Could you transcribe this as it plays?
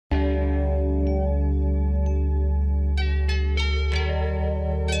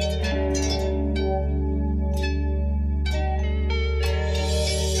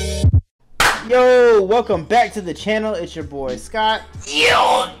Yo, welcome back to the channel. It's your boy Scott.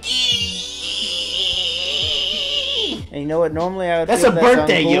 Yoongi! And you know what? Normally I would That's feel a that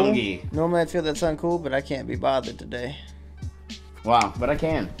birthday, cool. Yoongi. Normally I'd feel that sound cool, but I can't be bothered today. Wow, but I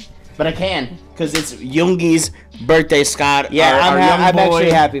can. But I can, because it's Yoongi's birthday, Scott. Yeah, I'm young boy.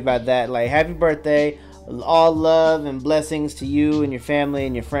 actually happy about that. Like, happy birthday. All love and blessings to you and your family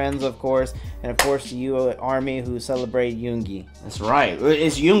and your friends, of course. And, of course, to you at Army who celebrate Yoongi. That's right.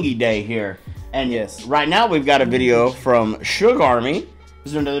 It's Yoongi Day here. And yes, right now we've got a video from SugArmyy.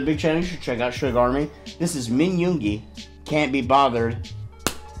 This is another big channel. You should check out SugArmyy. This is Min Yoongi. Can't be bothered.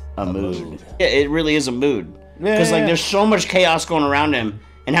 A mood. Yeah, it really is a mood. Because, like, there's so much chaos going around him.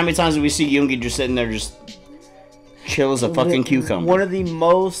 And how many times do we see Yoongi just sitting there just chill as a fucking cucumber? One of the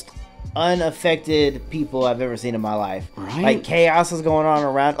most unaffected people I've ever seen in my life. Right? Like, chaos is going on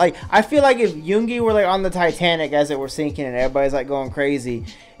around. Like, I feel like if Yoongi were, like, on the Titanic as it were sinking and everybody's, like, going crazy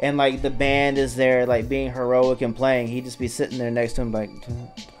and, like, the band is there, like, being heroic and playing, he'd just be sitting there next to him, like...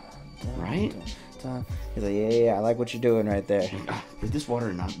 Right? He's like, yeah, I like what you're doing right there. Would this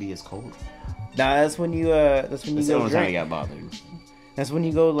water not be as cold? Nah, that's when you go the only time drink. I got bothered. That's when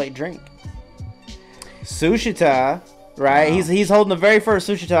you go, like, drink. Sushita, right? Wow. He's holding the very first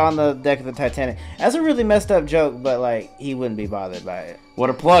Sushita on the deck of the Titanic. That's a really messed up joke, but, like, he wouldn't be bothered by it.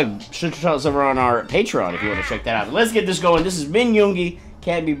 What a plug. Sushita's over on our Patreon if you want to check that out. But let's get this going. This is Min Yoongi.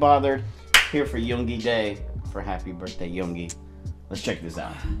 Can't be bothered. Here for Yoongi Day. For happy birthday, Yoongi. Let's check this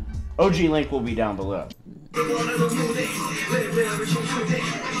out. OG link will be down below.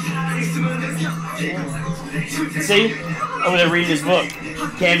 See? Over there reading his book.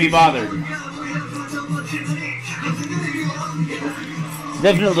 Can't be bothered.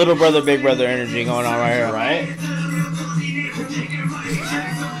 Definite little brother, big brother energy going on right here. Right?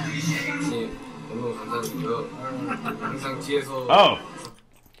 Oh!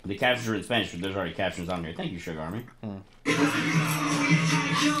 The captions are in Spanish, but there's already captions on there. Thank you, SugArmyy.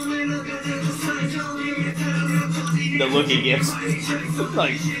 The look he gives.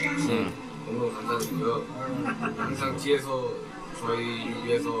 Like,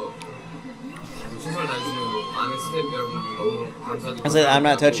 I said, I'm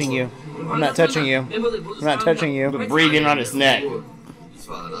not touching you. I'm not touching you. I'm not touching you. but breathing on his neck.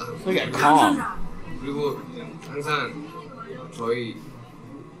 Look at calm.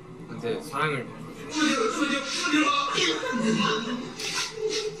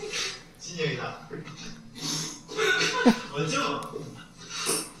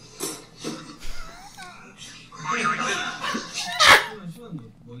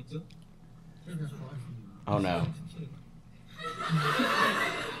 Oh no.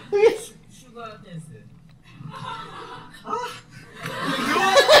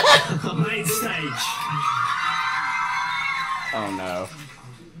 Main stage. Oh no.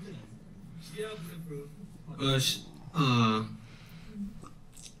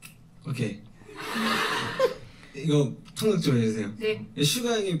 오케이. 이거 통역 좀 해주세요. 네.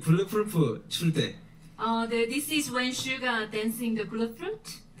 슈가 형이 블루프루프 출 때. 네, this is when Suga dancing the blue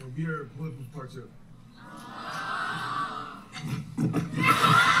fruit. We are Bulletproof Part 2.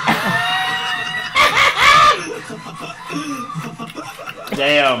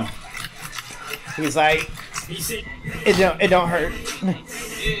 Damn. He's like, it don't hurt.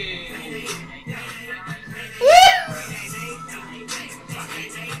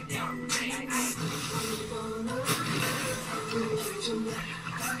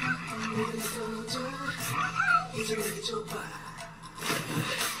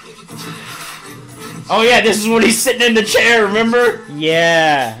 Oh yeah, this is when he's sitting in the chair, remember?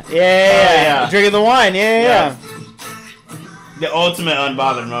 Yeah. Drinking the wine, yeah. The ultimate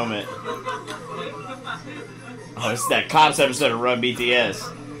unbothered moment. Oh, it's that Cops episode of Run BTS.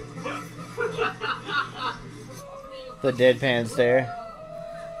 The deadpan stare.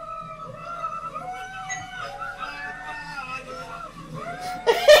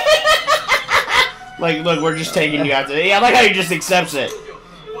 Like, look, we're just taking you out to... Yeah, I like how he just accepts it.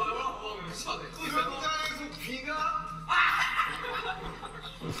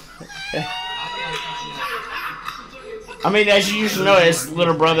 I mean, as you usually know, it's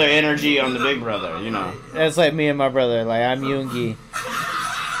little brother energy on the big brother, you know. That's like me and my brother. Like, I'm Yoongi.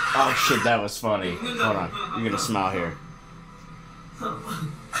 Oh, shit, that was funny. Hold on. You're gonna smile here.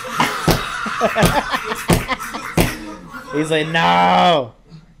 He's like, no!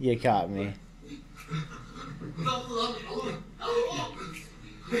 You caught me.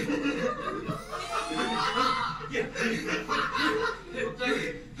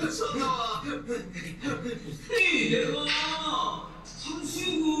 내가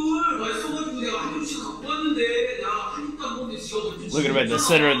상식을 맛있어가지고 내가 한 점씩 갖고 왔는데 야 한 입도 안 먹는데 지가 먼저 Look at him at the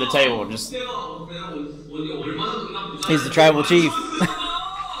center of the table. Just He's the tribal chief.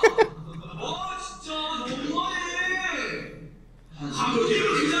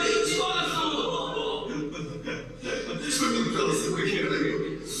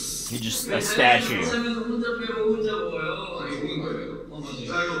 he's just a statue.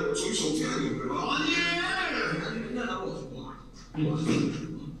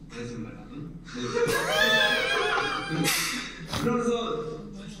 그러면서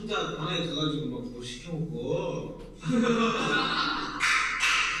혼자 방에 가가지고 막 뭐 시켜먹고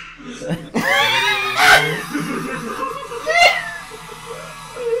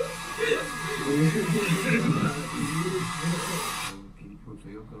비비큐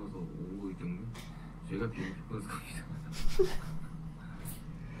저희가 끊어서 오고 있기 때문에 저희가 비비큐 끊어서 갑니다.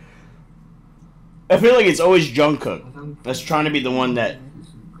 I feel like it's always Jungkook that's trying to be the one that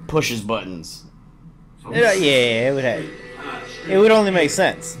pushes buttons. Yeah, it would only make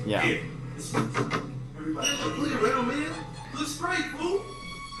sense. Yeah.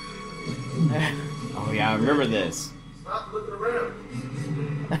 Oh yeah, I remember this. Stop looking around.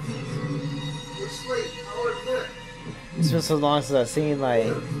 We're straight. How is that? It's been so long since I've seen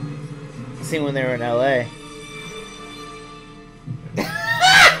when they were in LA.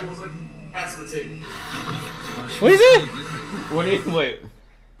 Someone's like, hats on the table. What is it? What do you wait?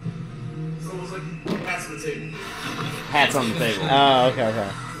 Someone's like, hats on the table. Hats on the table. Oh, okay.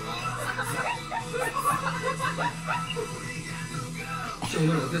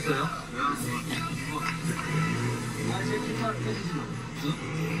 오늘 어땠어요?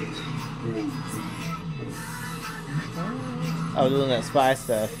 I was doing that spy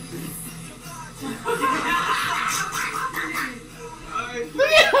stuff.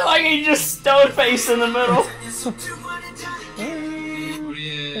 Like he just stone face in the middle.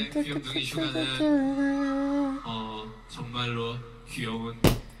 우리의 귀염둥이 슈가는 정말로 귀여운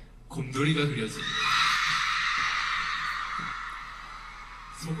곰돌이가 그려진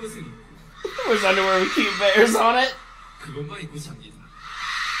속옷을 입고 His underwear with cute bears on it. 그것만 입고 잡니다.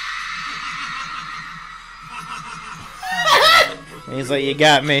 And he's like, "You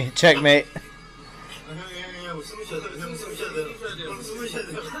got me, checkmate."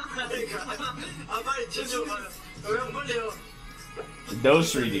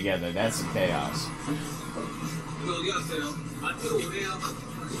 Those three together, that's some chaos. 이거 어디 갔어요? 안으로 오세요.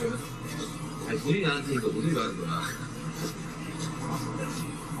 아니 본인이 나한테 이거 어디 가는 거야?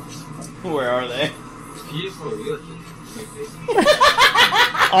 Where are they? BTS 어디 갔어?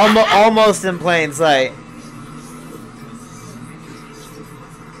 Almost in plain sight.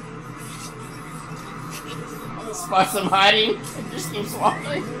 Spots him hiding and just keeps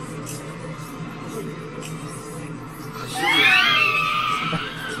walking.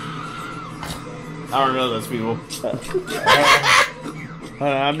 I don't know those people.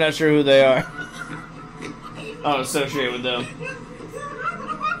 I'm not sure who they are. I don't associate with them.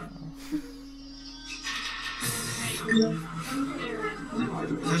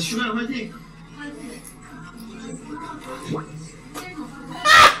 자, 슈가 화이팅!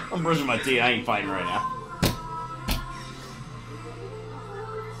 I'm brushing my teeth. I ain't fighting right now.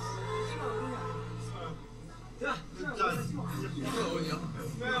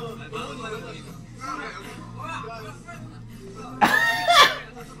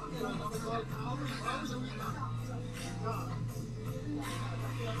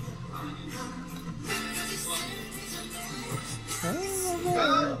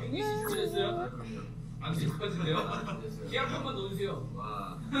 안 찍어주세요. 기합 한번 넣어주세요.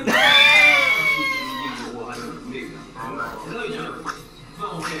 와.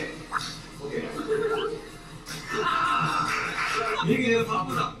 오케이. 얘기는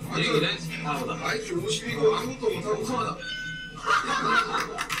바보다. 얘기는 바보다. IQ 50이고 아무것도 못하고 우승하다.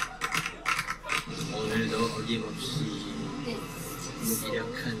 오늘도 어김없이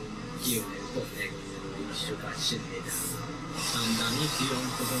무기력한 기운을 뽐내고 있는 우리 슈가 씨입니다. 상당히 귀여운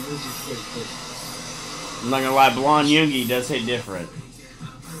표정을 짓고 있고. I'm not gonna lie, blonde Yoongi does hit different.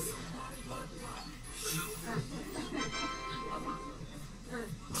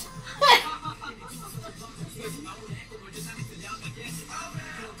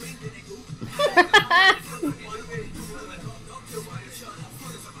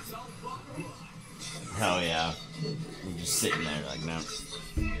 Hell yeah. I'm just sitting there like, no.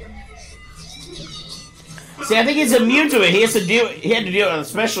 See, I think he's immune to it. He had to deal,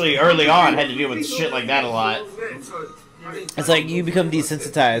 especially early on, had to deal with shit like that a lot. It's like you become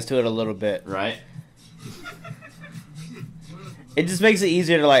desensitized to it a little bit. Right? It just makes it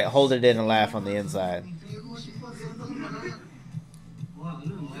easier to like hold it in and laugh on the inside.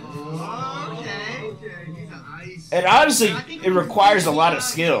 Okay, he's an ice. And honestly, it requires a lot of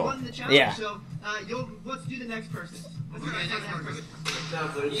skill. Yeah. So, let's do the next person. Let's try the next person.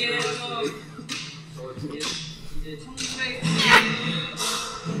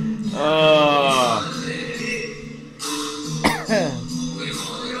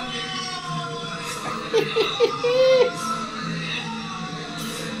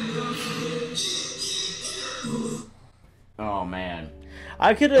 Oh man,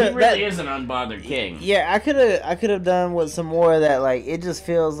 I could he have. really is an unbothered king. Yeah, I could have done with some more of that. Like, it just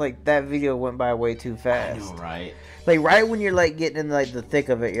feels like that video went by way too I fast. know, right? Like, right when you're like getting in like the thick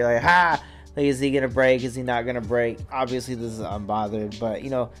of it, you're like, ha! Like, is he gonna break? Is he not gonna break? Obviously, this is unbothered, but you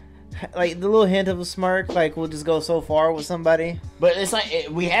know, like the little hint of a smirk, like we'll just go so far with somebody. But it's like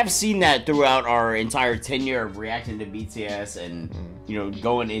we have seen that throughout our entire tenure of reacting to BTS and you know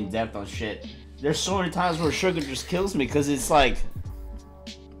going in depth on shit. There's so many times where Suga just kills me because it's like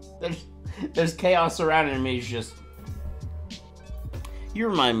there's chaos surrounding me. It's just you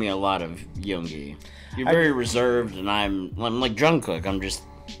remind me a lot of Yoongi. You're very reserved, and I'm like Jungkook. I'm just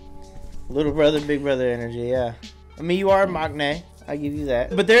Little brother, big brother energy. Yeah, I mean you are maknae. I give you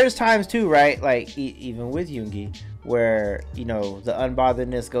that. But there's times too, right? Like even with Yoongi, where you know the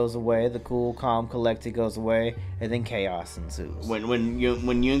unbotheredness goes away, the cool, calm, collected goes away, and then chaos ensues. when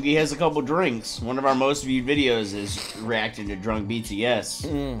Yoongi has a couple drinks. One of our most viewed videos is reacting to drunk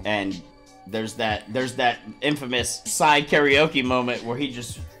BTS, and there's that infamous side karaoke moment where he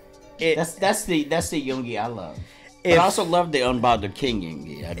just that's the Yoongi I love. But I also love the unbothered King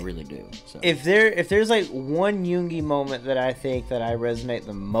Yoongi. I really do. So. If there's like one Yoongi moment that I think that I resonate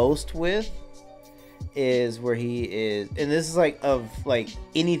the most with is where he is, and this is like of like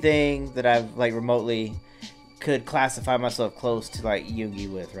anything that I've like remotely could classify myself close to like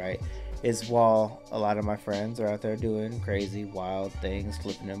Yoongi with, right? Is while a lot of my friends are out there doing crazy, wild things,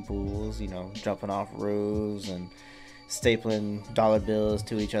 flipping in pools, you know, jumping off roofs and stapling dollar bills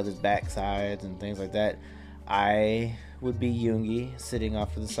to each other's backsides and things like that. I would be Yoongi sitting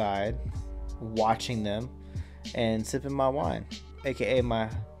off to the side, watching them, and sipping my wine, aka my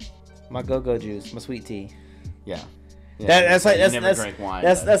go-go juice, my sweet tea. Yeah. That's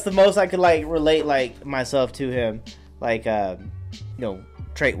the most I could like relate like myself to him, like you know,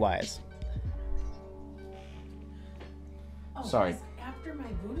 trait wise. Oh, Sorry. it's after my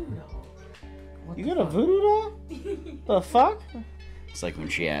voodoo doll. You got a voodoo doll? The fuck? It's like when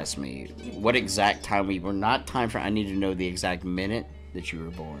she asked me what exact time we were not time for. I need to know the exact minute that you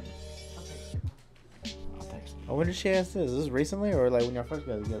were born. I'll text you. Oh, when did she ask this? Is this recently or like when y'all first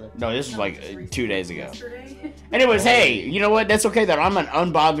got together? No, this was like 2 days ago. Yesterday. Anyways, hey, you know what? That's okay that I'm an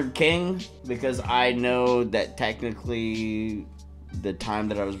unbothered king because I know that technically the time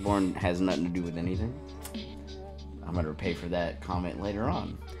that I was born has nothing to do with anything. I'm gonna pay for that comment later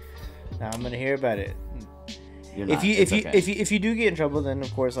on. Now I'm gonna hear about it. You're not. If you do get in trouble, then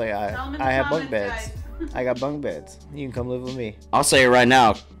of course like Tell 'em in the I have bunk comments, beds. I got bunk beds. You can come live with me. I'll say it right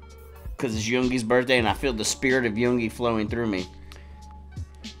now because it's Yoongi's birthday and I feel the spirit of Yoongi flowing through me.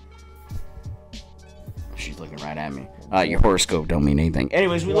 She's looking right at me. Your horoscope don't mean anything.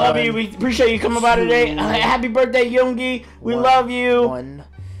 Anyways, we love you. We appreciate you coming by today. Happy birthday, Yoongi. We love you. 1,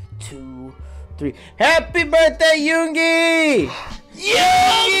 2, 3. Happy birthday, Yoongi!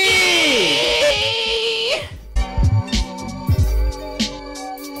 Yoongi!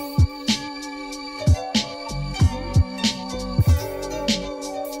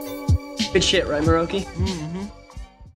 Good shit, right, Maroki?